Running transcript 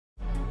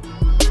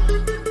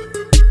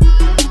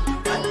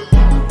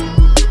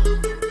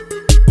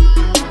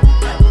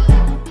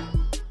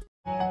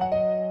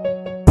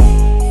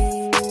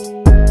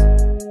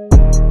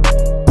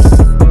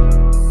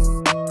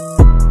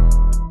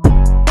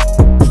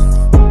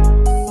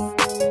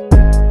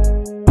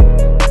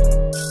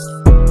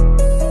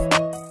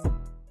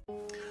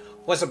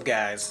What's up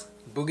guys,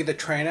 Boogie the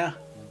Trainer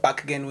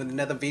back again with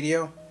another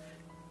video,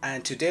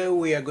 and today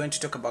we are going to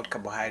talk about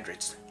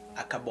carbohydrates.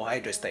 Are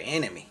carbohydrates the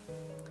enemy?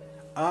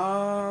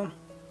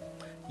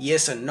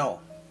 Yes and no.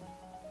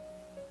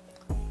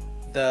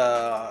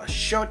 The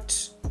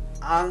short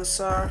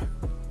answer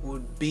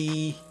would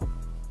be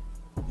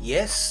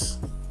yes,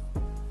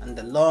 and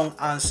the long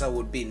answer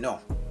would be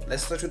no.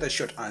 Let's start with the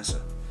short answer.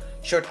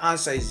 Short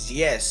answer is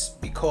yes,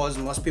 because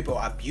most people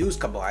abuse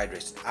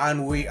carbohydrates,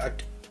 and we are,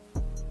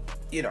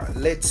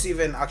 let's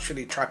even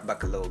actually track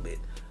back a little bit.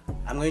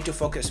 I'm going to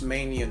focus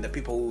mainly on the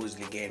people who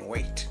easily gain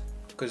weight,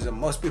 because the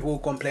most people who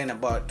complain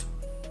about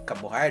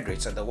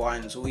carbohydrates are the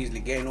ones who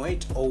easily gain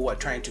weight or who are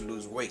trying to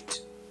lose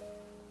weight.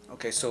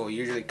 Okay, so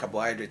usually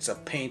carbohydrates are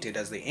painted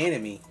as the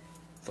enemy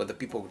for the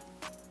people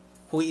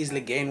who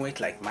easily gain weight,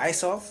 like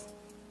myself,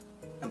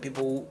 and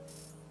people who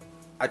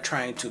are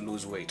trying to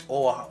lose weight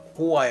or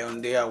who are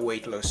on their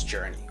weight loss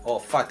journey or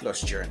fat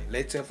loss journey.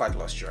 Let's say fat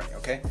loss journey.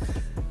 Okay,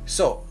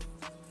 so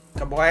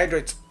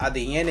carbohydrates are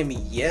the enemy,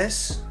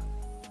 yes,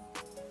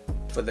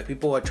 for the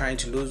people who are trying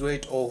to lose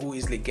weight or who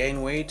easily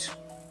gain weight,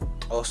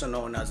 also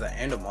known as the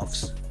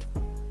endomorphs.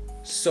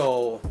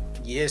 So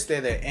yes,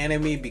 they're the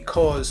enemy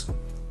because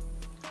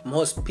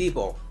most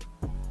people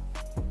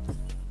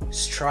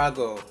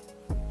struggle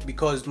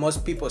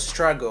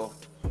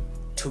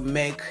to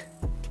make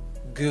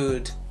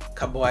good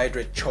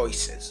carbohydrate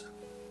choices.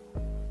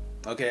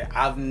 Okay,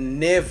 I've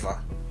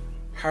never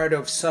heard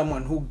of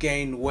someone who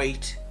gained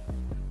weight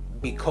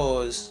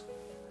because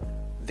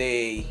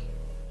they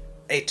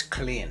ate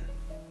clean.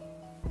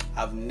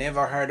 I've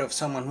never heard of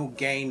someone who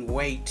gained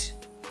weight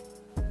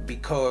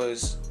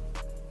because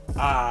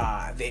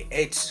they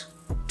ate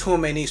too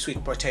many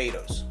sweet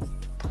potatoes.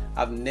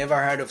 I've never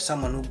heard of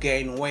someone who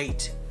gained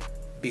weight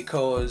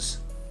because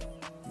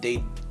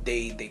they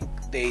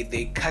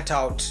cut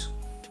out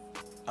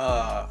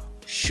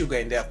sugar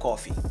in their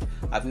coffee.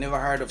 I've never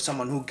heard of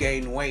someone who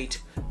gained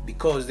weight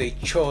because they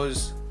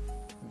chose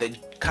the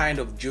kind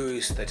of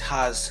juice that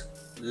has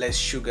less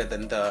sugar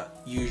than the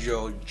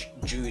usual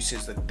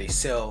juices that they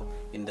sell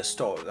in the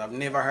stores. I've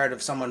never heard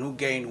of someone who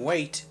gained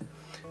weight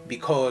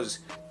because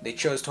they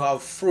chose to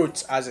have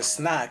fruits as a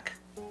snack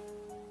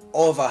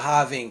over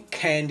having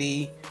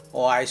candy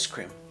or ice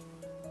cream.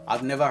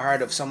 I've never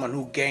heard of someone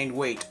who gained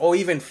weight or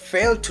even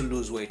failed to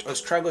lose weight or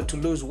struggled to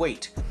lose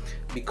weight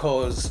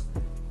because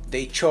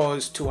they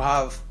chose to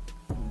have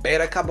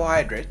better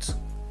carbohydrates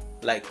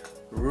like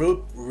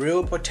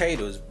real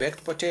potatoes,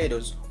 baked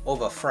potatoes,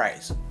 over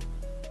fries.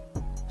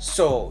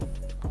 So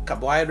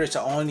carbohydrates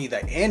are only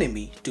the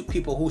enemy to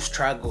people who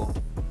struggle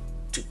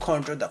to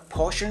control the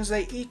portions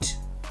they eat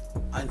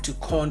and to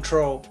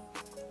control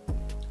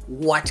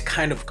what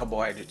kind of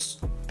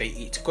carbohydrates they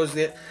eat, because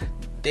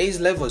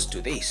there's levels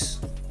to this.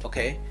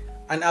 Okay,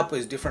 an apple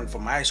is different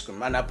from ice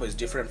cream, an apple is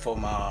different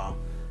from a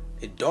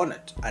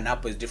donut, an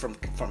apple is different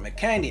from a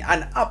candy,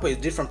 an apple is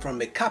different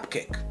from a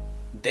cupcake.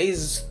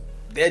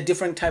 There are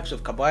different types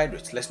of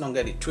carbohydrates, let's not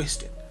get it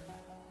twisted.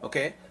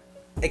 Okay,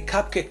 a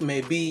cupcake may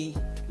be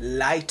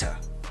lighter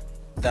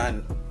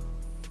than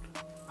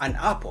an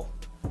apple,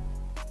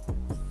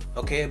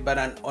 okay, but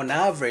on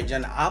average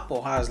an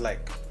apple has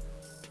like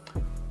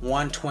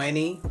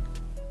 120,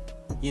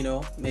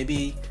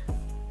 maybe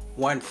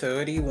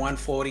 130,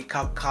 140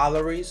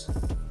 calories,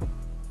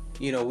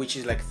 which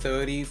is like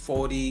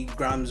 30-40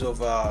 grams of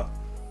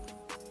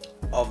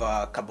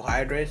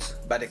carbohydrates.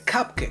 But a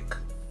cupcake,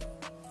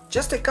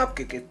 just a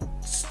cupcake,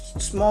 a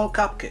small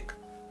cupcake,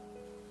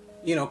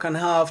 can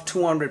have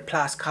 200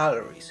 plus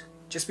calories,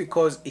 just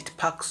because it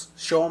packs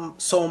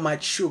so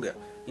much sugar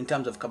in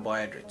terms of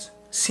carbohydrates.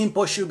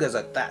 Simple sugars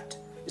at that.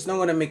 It's not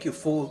going to make you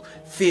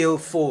feel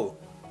full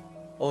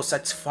or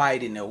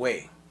satisfied in a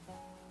way.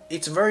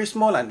 It's very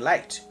small and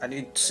light, and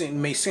it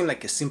may seem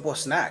like a simple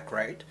snack,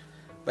 right?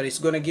 But it's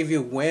going to give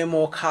you way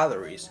more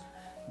calories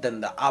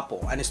than the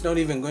apple, and it's not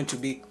even going to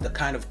be the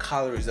kind of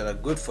calories that are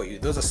good for you.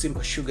 Those are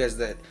simple sugars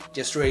that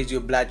just raise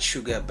your blood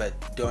sugar but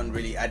don't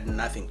really add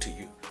nothing to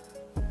you.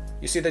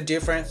 You see the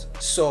difference?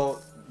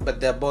 But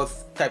they're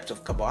both types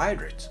of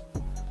carbohydrates,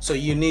 so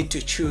you need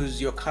to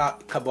choose your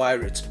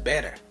carbohydrates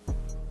better.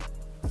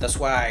 That's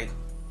why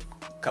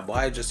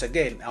carbohydrates,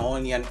 again, are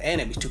only an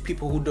enemy to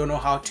people who don't know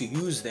how to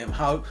use them,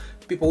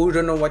 people who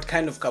don't know what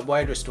kind of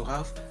carbohydrates to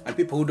have, and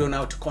people who don't know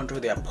how to control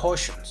their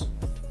portions.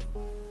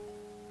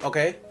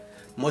 Okay,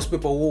 most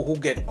people who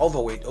get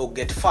overweight or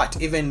get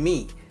fat, even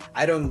me,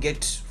 I don't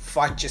get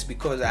fat just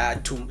because I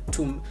had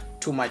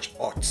too much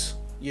oats.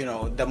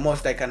 The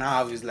most I can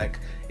have is like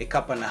a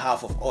cup and a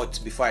half of oats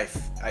before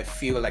I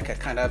feel like I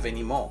can't have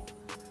any more.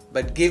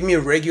 But give me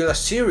regular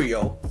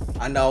cereal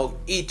and I'll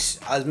eat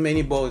as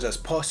many bowls as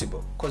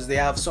possible, because they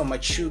have so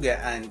much sugar,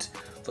 and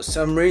for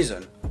some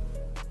reason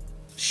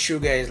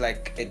sugar is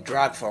like a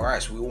drug for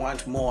us. We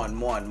want more and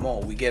more and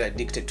more. We get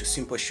addicted to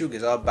simple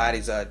sugars. Our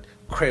bodies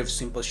crave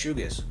simple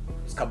sugars.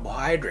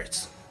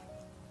 Carbohydrates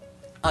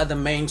are the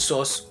main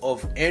source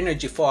of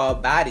energy for our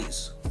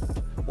bodies.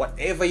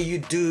 Whatever you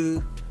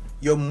do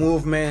your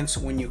movements,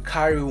 when you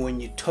carry,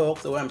 when you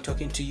talk, the way I'm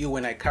talking to you,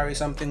 when I carry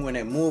something, when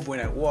I move, when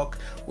I walk,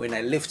 when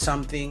I lift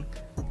something,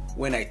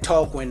 when I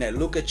talk, when I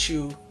look at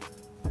you,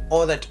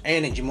 all that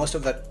energy, most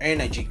of that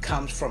energy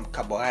comes from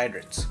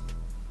carbohydrates.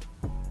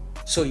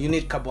 So you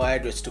need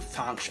carbohydrates to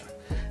function.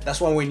 That's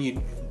why when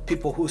you,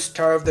 people who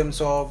starve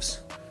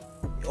themselves,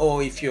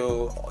 or if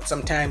you,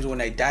 sometimes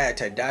when I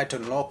diet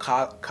on low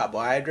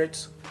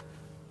carbohydrates,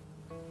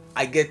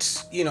 I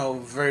get, you know,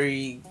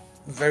 very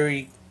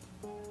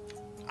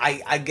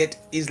I get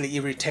easily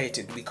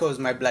irritated because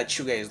my blood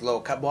sugar is low.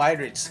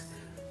 Carbohydrates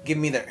give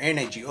me the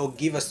energy, or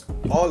give us,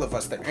 all of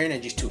us, the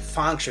energy to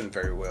function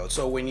very well.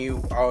 So when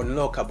you are on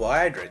low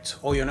carbohydrates,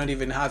 or you're not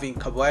even having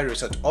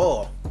carbohydrates at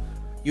all,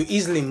 you're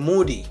easily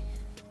moody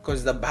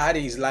because the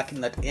body is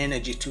lacking that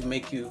energy to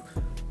make you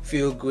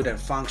feel good and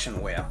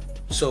function well.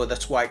 So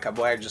that's why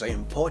carbohydrates are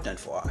important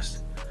for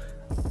us.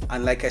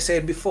 And like I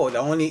said before, the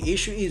only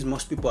issue is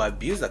most people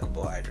abuse the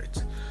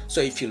carbohydrates.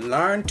 So if you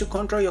learn to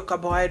control your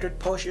carbohydrate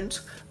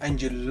portions,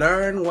 and you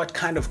learn what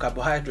kind of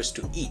carbohydrates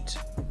to eat,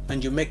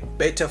 and you make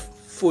better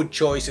food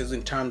choices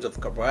in terms of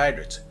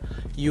carbohydrates,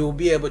 you'll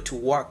be able to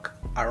work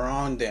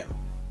around them.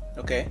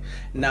 Okay,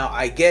 now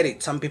I get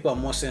it, some people are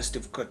more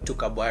sensitive to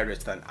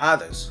carbohydrates than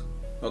others.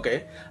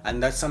 Okay,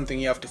 and that's something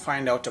you have to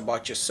find out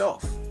about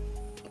yourself.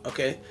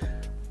 Okay,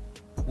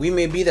 we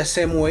may be the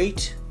same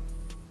weight,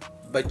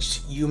 but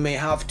you may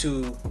have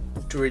to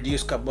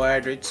reduce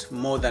carbohydrates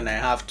more than I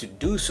have to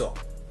do so.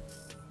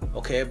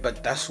 Okay,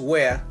 but that's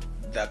where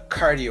the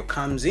cardio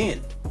comes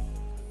in.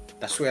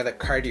 That's where the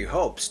cardio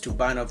helps to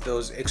burn off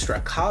those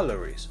extra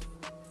calories.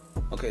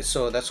 Okay,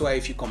 so that's why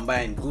if you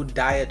combine good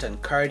diet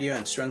and cardio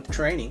and strength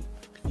training,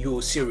 you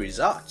will see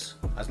results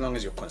as long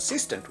as you're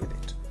consistent with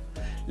it.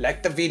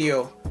 Like the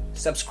video,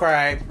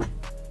 subscribe,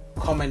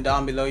 comment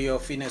down below your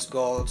fitness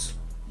goals,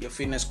 your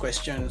fitness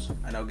questions,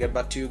 and I'll get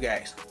back to you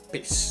guys.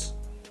 Peace.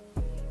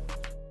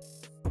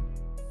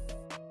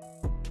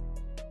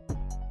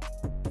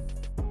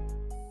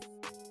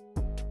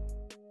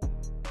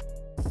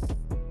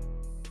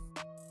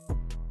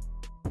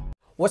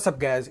 What's up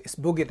guys, it's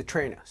Boogie the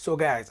trainer. So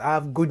guys, I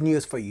have good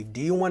news for you. Do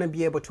you want to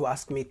be able to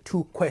ask me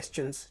two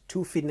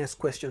fitness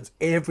questions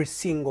every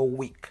single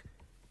week,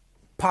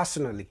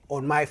 personally,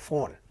 on my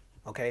phone,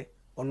 okay?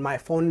 On my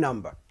phone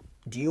number.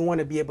 Do you want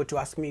to be able to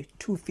ask me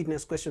two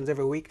fitness questions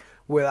every week?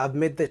 Well, I've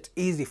made that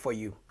easy for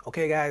you.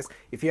 Okay guys,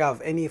 if you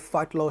have any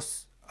fat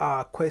loss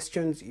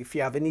questions, if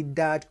you have any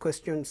diet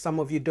questions, some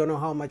of you don't know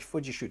how much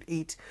food you should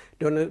eat,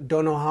 don't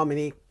know how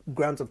many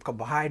grams of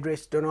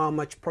carbohydrates, don't know how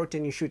much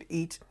protein you should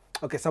eat.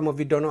 Okay, some of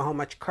you don't know how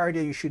much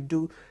cardio you should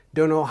do,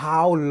 don't know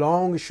how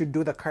long you should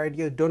do the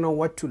cardio, don't know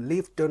what to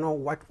lift, don't know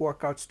what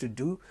workouts to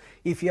do.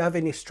 If you have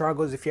any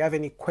struggles, if you have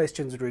any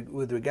questions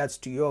with regards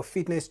to your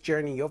fitness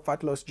journey, your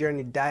fat loss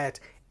journey, diet,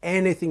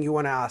 anything you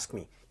want to ask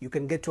me, you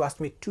can get to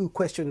ask me two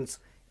questions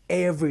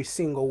every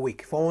single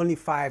week for only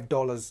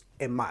 $5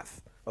 a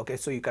month. Okay,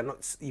 so you can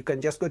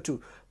just go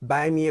to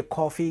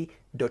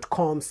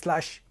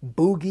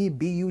buymeacoffee.com/boogie,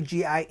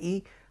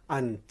 B-U-G-I-E,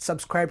 and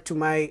subscribe to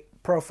my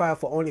profile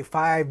for only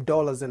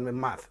 $5 in a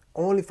month.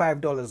 Only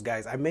 $5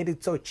 guys. I made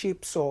it so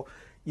cheap so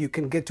you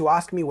can get to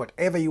ask me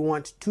whatever you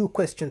want, two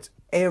questions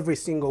every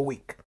single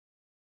week.